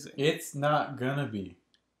freaking amazing. It's not gonna be.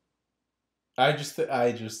 I just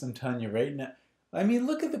am telling you right now. I mean,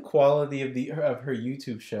 look at the quality of her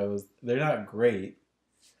YouTube shows. They're not great.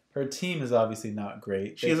 Her team is obviously not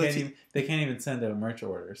great. They can't even send out merch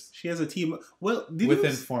orders. She has a team. Well,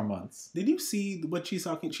 within 4 months. Did you see what she's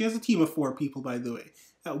talking? She has a team of 4 people, by the way.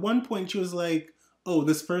 At one point, she was like, "Oh,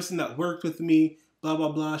 this person that worked with me, blah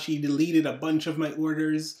blah blah. She deleted a bunch of my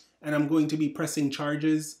orders, and I'm going to be pressing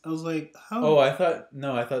charges." I was like, "How?" Oh, I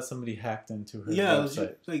thought somebody hacked into her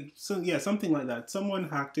website. Something like that. Someone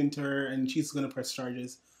hacked into her, and she's going to press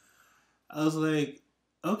charges. I was like,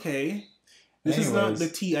 okay. This is not the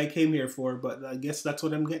tea I came here for, but I guess that's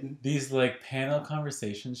what I'm getting. These like panel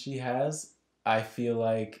conversations she has, I feel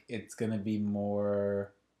like it's gonna be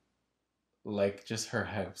more like just her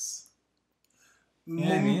house. You know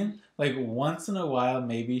what I mean? Like once in a while,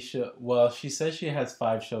 maybe she says she has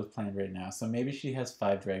 5 shows planned right now, so maybe she has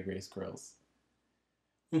 5 Drag Race girls.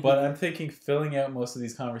 But I'm thinking filling out most of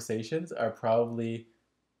these conversations are probably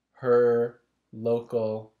her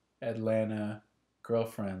local Atlanta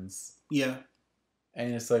girlfriends. Yeah.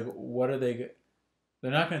 And it's like, what are they?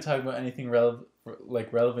 They're not going to talk about anything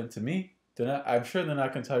relevant to me. I'm sure they're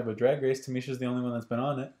not going to talk about Drag Race. Tamisha's the only one that's been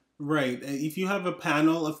on it. Right. If you have a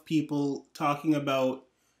panel of people talking about,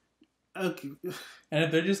 okay. And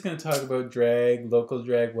if they're just going to talk about drag, local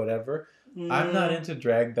drag, whatever, I'm not into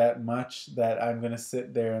drag that much that I'm going to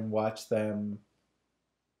sit there and watch them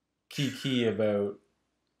kiki about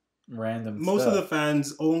random Most stuff. of the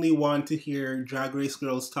fans only want to hear Drag Race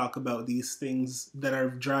girls talk about these things that are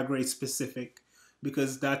Drag Race specific,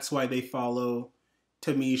 because that's why they follow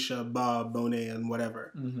Tamisha, Bob, Monet, and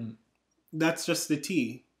whatever. Mm-hmm. That's just the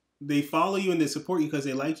tea. They follow you and they support you because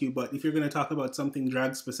they like you, but if you're going to talk about something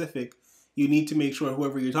drag specific, you need to make sure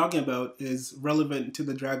whoever you're talking about is relevant to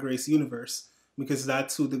the Drag Race universe, because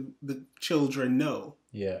that's who the children know.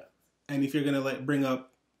 Yeah. And if you're going to bring up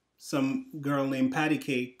some girl named Patty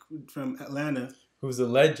Cake from Atlanta, who's a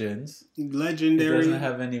legendary, it doesn't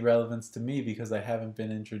have any relevance to me because I haven't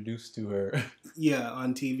been introduced to her. Yeah,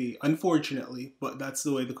 on TV, unfortunately, but that's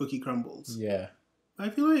the way the cookie crumbles. Yeah. I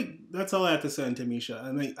feel like that's all I have to say on Tamisha.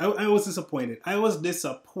 I mean, I was disappointed. I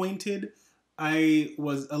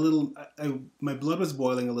was a little, my blood was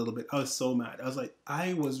boiling a little bit. I was so mad. I was like,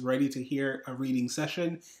 I was ready to hear a reading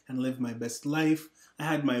session and live my best life. I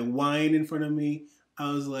had my wine in front of me.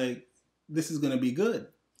 I was like, this is going to be good.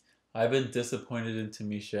 I've been disappointed in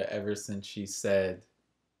Tamisha ever since she said,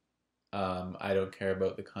 I don't care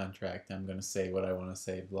about the contract. I'm going to say what I want to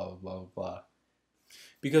say, blah, blah, blah, blah.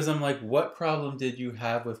 Because I'm like, what problem did you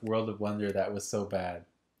have with World of Wonder that was so bad?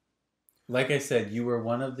 Like I said, you were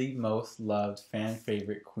one of the most loved fan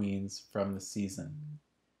favorite queens from the season.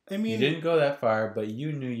 I mean, you didn't go that far, but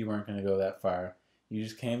you knew you weren't going to go that far. You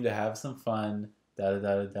just came to have some fun,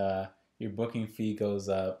 da-da-da-da-da. Your booking fee goes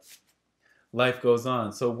up. Life goes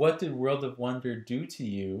on. So what did World of Wonder do to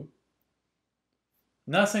you?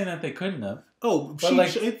 Not saying that they couldn't have. Oh,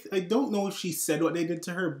 I don't know if she said what they did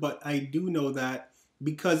to her, but I do know that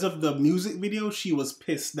because of the music video, she was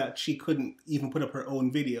pissed that she couldn't even put up her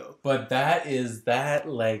own video. But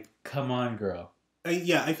come on, girl.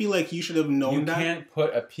 I feel like you should have known that. You can't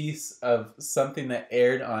put a piece of something that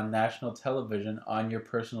aired on national television on your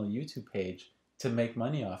personal YouTube page to make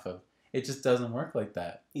money off of. It just doesn't work like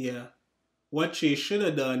that. Yeah. What she should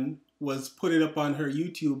have done was put it up on her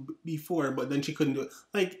YouTube before, but then she couldn't do it.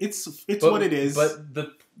 Like, it's what it is. But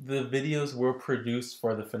the videos were produced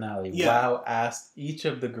for the finale. Yeah. WoW asked each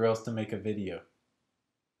of the girls to make a video.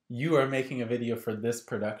 You are making a video for this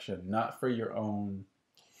production, not for your own.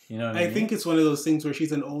 You know what I mean? I think it's one of those things where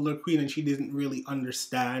she's an older queen and she didn't really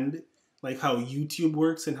understand like how YouTube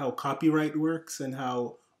works and how copyright works and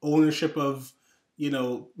how ownership of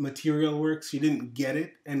material works. She didn't get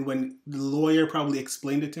it, and when the lawyer probably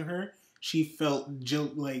explained it to her, she felt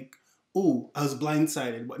jilt like, "Ooh, I was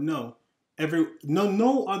blindsided." But no,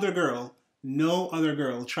 no other girl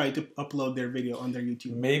tried to upload their video on their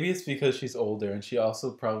YouTube. Maybe it's because she's older and she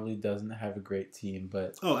also probably doesn't have a great team,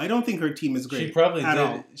 but I don't think her team is great. She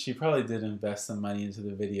probably did invest some money into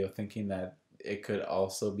the video thinking that it could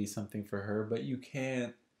also be something for her, but you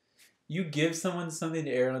can't. You give someone something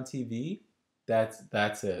to air on TV, that's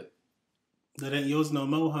it. That ain't yours no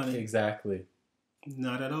more, honey. Exactly.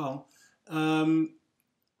 Not at all. And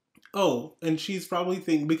she's probably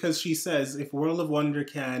thinking, because she says if World of Wonder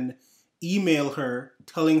can email her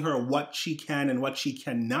telling her what she can and what she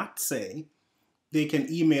cannot say, they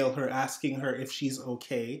can email her asking her if she's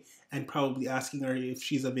okay and probably asking her if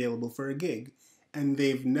she's available for a gig. And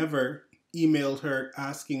they've never emailed her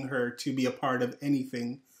asking her to be a part of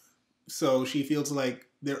anything. So she feels like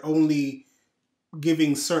they're only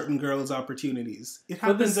giving certain girls opportunities. It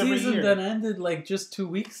happens every year. But the season that ended like just 2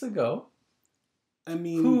 weeks ago. I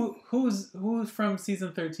mean, who from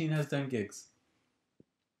season 13 has done gigs?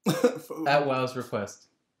 At WoW's request.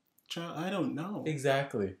 I don't know.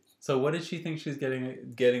 Exactly. So what did she think she's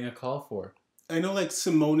getting a call for? I know like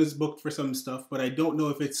Simone is booked for some stuff, but I don't know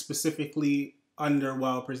if it's specifically under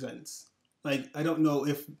WoW Presents. Like, I don't know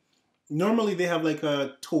if... Normally they have like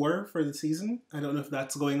a tour for the season. I don't know if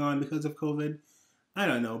that's going on because of COVID. I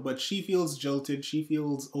don't know, but she feels jilted. She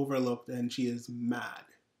feels overlooked, and she is mad.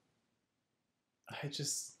 I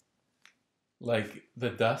just... Like, the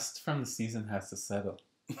dust from the season has to settle.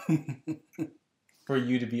 For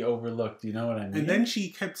you to be overlooked, you know what I mean? And then she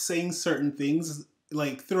kept saying certain things,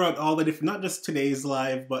 like, throughout all the different... Not just today's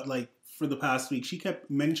live, but, like, for the past week. She kept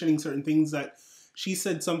mentioning certain things that... She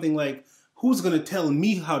said something like, who's going to tell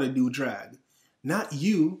me how to do drag? Not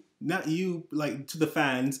you, like, to the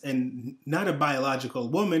fans, and not a biological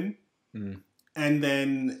woman. Mm. And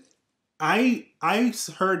then I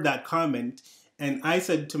heard that comment, and I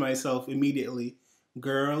said to myself immediately,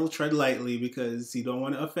 girl, tread lightly, because you don't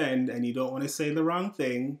want to offend and you don't want to say the wrong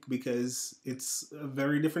thing, because it's a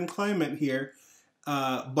very different climate here.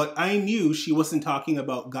 But I knew she wasn't talking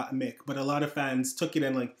about Got Mick, but a lot of fans took it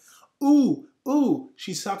and like, ooh,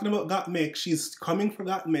 she's talking about Got Mick. She's coming for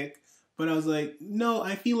Got Mick. But I was like, no,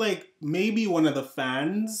 I feel like maybe one of the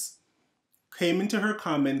fans came into her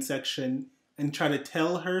comment section and tried to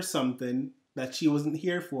tell her something that she wasn't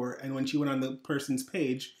here for. And when she went on the person's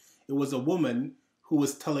page, it was a woman who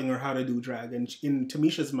was telling her how to do drag. And in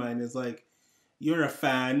Tamisha's mind is like, you're a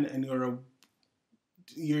fan and you're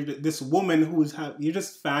this woman you're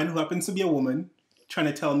just a fan who happens to be a woman trying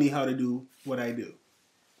to tell me how to do what I do.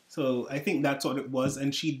 So I think that's what it was.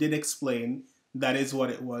 And she did explain that is what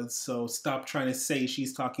it was. So stop trying to say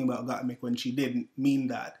she's talking about Gottmik when she didn't mean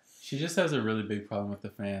that. She just has a really big problem with the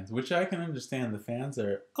fans, which I can understand. The fans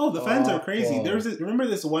are... Oh, the fans are crazy. Remember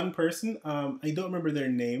this one person? I don't remember their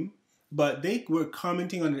name, but they were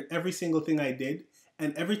commenting on every single thing I did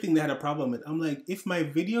and everything they had a problem with. I'm like, if my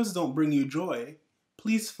videos don't bring you joy,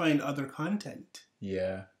 please find other content.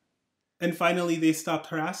 Yeah. And finally, they stopped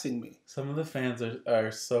harassing me. Some of the fans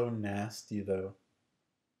are so nasty, though.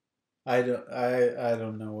 I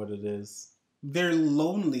don't know what it is. They're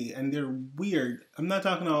lonely and they're weird. I'm not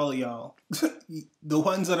talking to all of y'all. The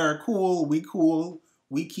ones that are cool,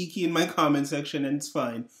 we kiki in my comment section and it's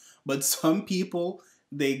fine. But some people,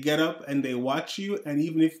 they get up and they watch you, and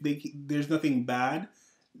even if there's nothing bad,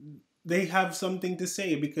 they have something to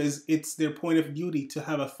say because it's their point of duty to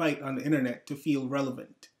have a fight on the internet to feel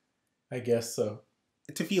relevant. I guess so.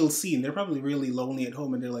 To feel seen. They're probably really lonely at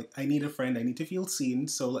home and they're like, I need a friend, I need to feel seen,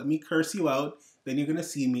 so let me curse you out, then you're going to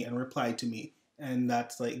see me and reply to me. And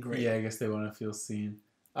that's like great. Yeah, I guess they want to feel seen.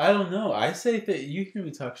 I don't know. I say that you hear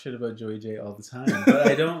me talk shit about Joey J all the time, but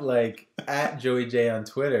I don't like at Joey J on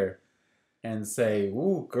Twitter and say,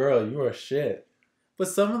 ooh, girl, you are shit. But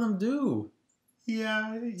some of them do.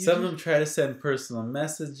 Yeah. Some of them try to send personal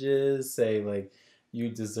messages, say like, you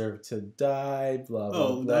deserve to die, blah,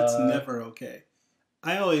 blah, blah. That's never okay.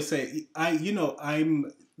 I always say,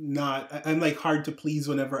 I'm like hard to please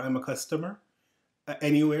whenever I'm a customer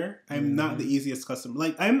anywhere. I'm not the easiest customer.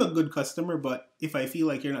 Like, I'm the good customer, but if I feel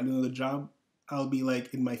like you're not doing a good job, I'll be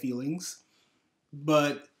like in my feelings.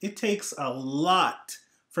 But it takes a lot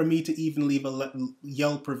for me to even leave a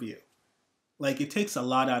Yelp review. Like, it takes a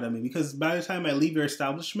lot out of me because by the time I leave your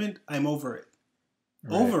establishment, I'm over it.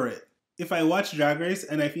 Right. Over it. If I watch Drag Race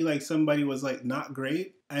and I feel like somebody was like not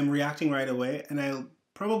great, I'm reacting right away, and I'll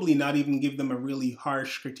probably not even give them a really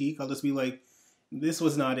harsh critique. I'll just be like, this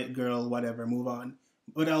was not it, girl, whatever, move on.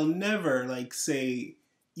 But I'll never like say,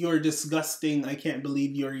 you're disgusting. I can't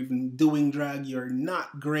believe you're even doing drag. You're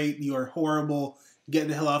not great. You're horrible. Get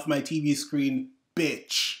the hell off my TV screen,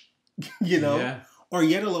 bitch. You know? Yeah. Or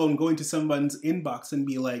yet alone going to someone's inbox and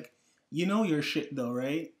be like, you know your shit though,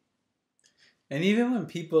 right? And even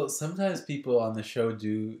when sometimes people on the show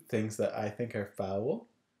do things that I think are foul,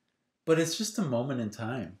 but it's just a moment in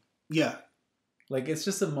time. Yeah. Like, it's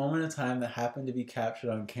just a moment in time that happened to be captured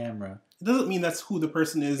on camera. It doesn't mean that's who the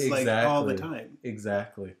person is, Exactly. like, all the time.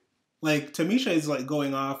 Exactly. Like, Tamisha is, like,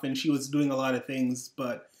 going off and she was doing a lot of things,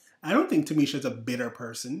 but I don't think Tamisha's a bitter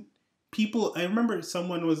person. I remember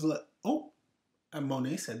someone was like,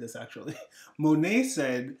 Monet said this, actually. Monet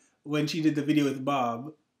said, when she did the video with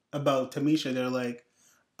Bob about Tamisha, they're like,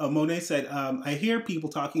 Monet said, I hear people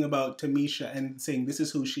talking about Tamisha and saying this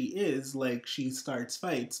is who she is, like she starts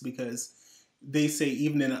fights, because they say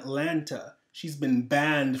even in Atlanta, she's been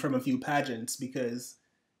banned from a few pageants because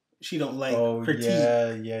she don't like critique.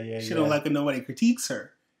 Yeah. She don't like when nobody critiques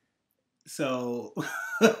her. So,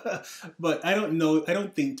 but I don't know. I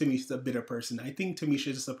don't think Tamisha's a bitter person. I think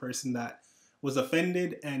Tamisha's just a person that was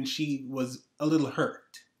offended and she was a little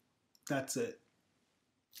hurt. That's it.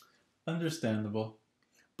 Understandable.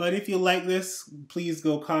 But if you like this, please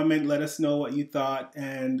go comment, let us know what you thought,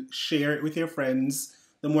 and share it with your friends.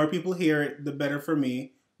 The more people hear it, the better for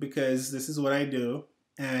me, because this is what I do,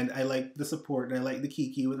 and I like the support, and I like the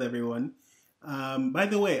kiki with everyone. By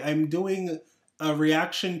the way, I'm doing a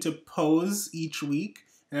reaction to Pose each week,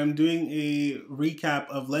 and I'm doing a recap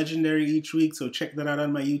of Legendary each week, so check that out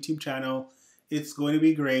on my YouTube channel. It's going to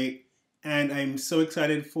be great, and I'm so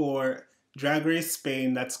excited for Drag Race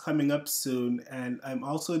Spain that's coming up soon, and I'm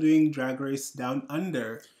also doing Drag Race Down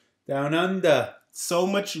Under. Down Under. So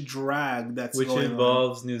much drag that's Which going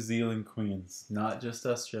involves on. New Zealand queens, not just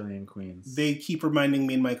Australian queens. They keep reminding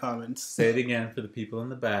me in my comments. Say it again for the people in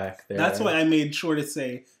the back. That's why I made sure to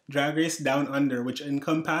say Drag Race Down Under, which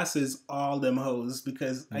encompasses all them hoes,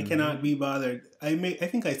 because I cannot be bothered. I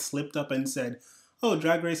think I slipped up and said, oh,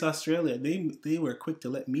 Drag Race Australia. They were quick to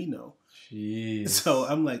let me know. Jeez. So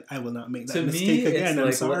I'm like, I will not make that mistake again.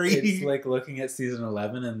 I'm sorry. It's like looking at season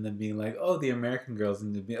 11 and then being like, oh, the American girls,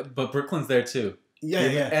 but Brooklyn's there too.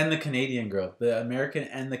 Yeah. And the Canadian girl, the American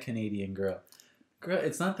and the Canadian girl. Girl,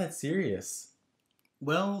 it's not that serious.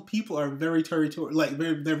 Well, people are very territorial. Like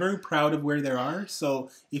they're very proud of where they are.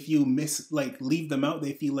 So if you leave them out,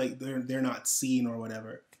 they feel like they're not seen or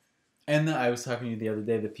whatever. And I was talking to you the other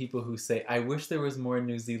day. The people who say, I wish there was more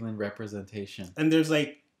New Zealand representation. And there's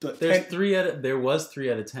like. There was 3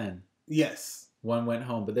 out of 10. Yes. One went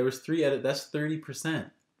home, but there was 3 out of, that's 30%.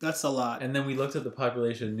 That's a lot. And then we looked at the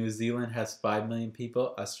population. New Zealand has 5 million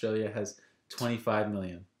people. Australia has 25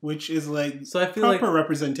 million. Which is like so I feel proper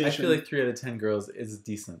representation. I feel like 3 out of 10 girls is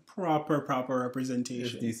decent. Proper representation.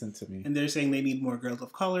 It's decent to me. And they're saying they need more girls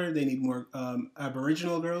of color. They need more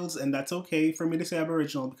Aboriginal girls. And that's okay for me to say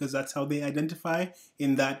Aboriginal because that's how they identify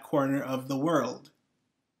in that corner of the world.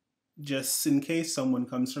 Just in case someone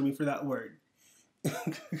comes for me for that word.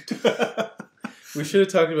 We should have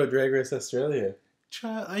talked about Drag Race Australia.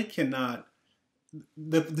 Child, I cannot.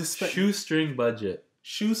 Shoestring budget.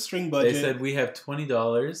 Shoestring budget. They said we have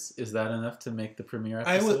 $20. Is that enough to make the premiere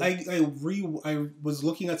episode? I was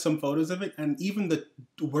looking at some photos of it, and even the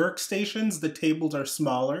workstations, the tables are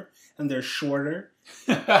smaller and they're shorter.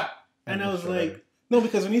 and I was like, no,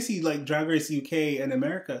 because when you see like Drag Race UK and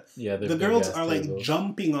America, the girls are like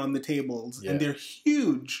jumping on the tables and they're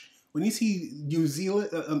huge. When you see New Zealand,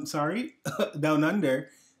 Down Under,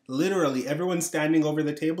 literally everyone's standing over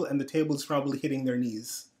the table and the table's probably hitting their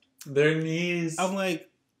knees. Their knees. I'm like,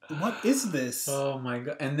 what is this? Oh my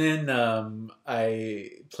god! And then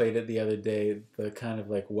I played it the other day, the kind of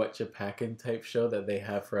like what you packin' type show that they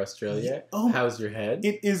have for Australia. Oh, how's your head?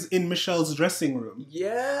 It is in Michelle's dressing room.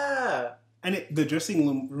 Yeah. And the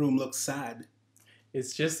dressing room looks sad.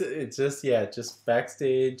 It's just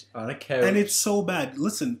backstage on a couch. And it's so bad.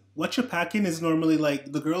 Listen, What You Packin' is normally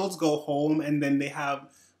like the girls go home and then they have,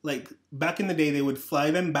 like, back in the day they would fly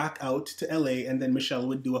them back out to LA and then Michelle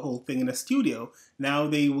would do a whole thing in a studio. Now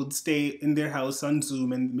they would stay in their house on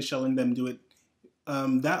Zoom and Michelle and them do it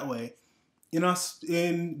that way.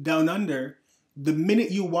 In Down Under, the minute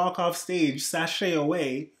you walk off stage, sashay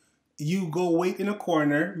away, you go wait in a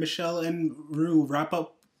corner. Michelle and Rue wrap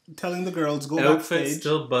up telling the girls, go backstage. Outfit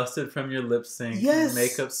still busted from your lip sync. Yes.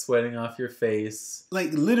 Makeup sweating off your face.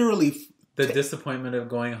 Like, literally. The disappointment of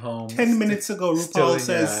going home. 10 minutes ago, RuPaul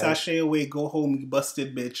says, sashay away, go home, you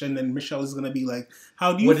busted bitch. And then Michelle is going to be like,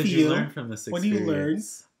 how do you feel? What did you learn from this experience? What do you learn?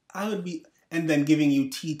 I would be... and then giving you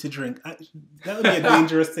tea to drink. That would be a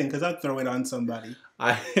dangerous thing because I'd throw it on somebody.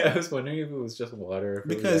 I was wondering if it was just water.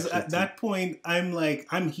 Because at that point, I'm like,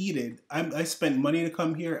 I'm heated. I spent money to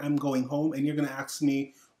come here. I'm going home, and you're gonna ask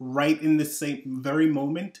me right in the same very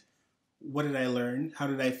moment, what did I learn? How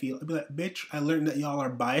did I feel? I'd be like, bitch, I learned that y'all are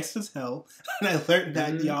biased as hell, and I learned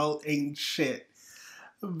that y'all ain't shit.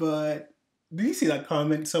 But did you see that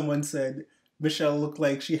comment? Someone said Michelle looked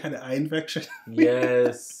like she had an eye infection.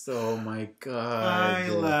 Yes. Oh my god. I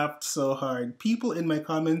laughed so hard. People in my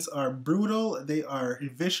comments are brutal. They are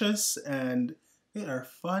vicious, and they are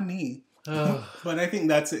funny. But I think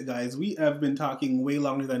that's it, guys. We have been talking way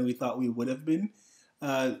longer than we thought we would have been.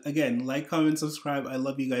 Again, like, comment, subscribe. I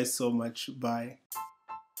love you guys so much. Bye.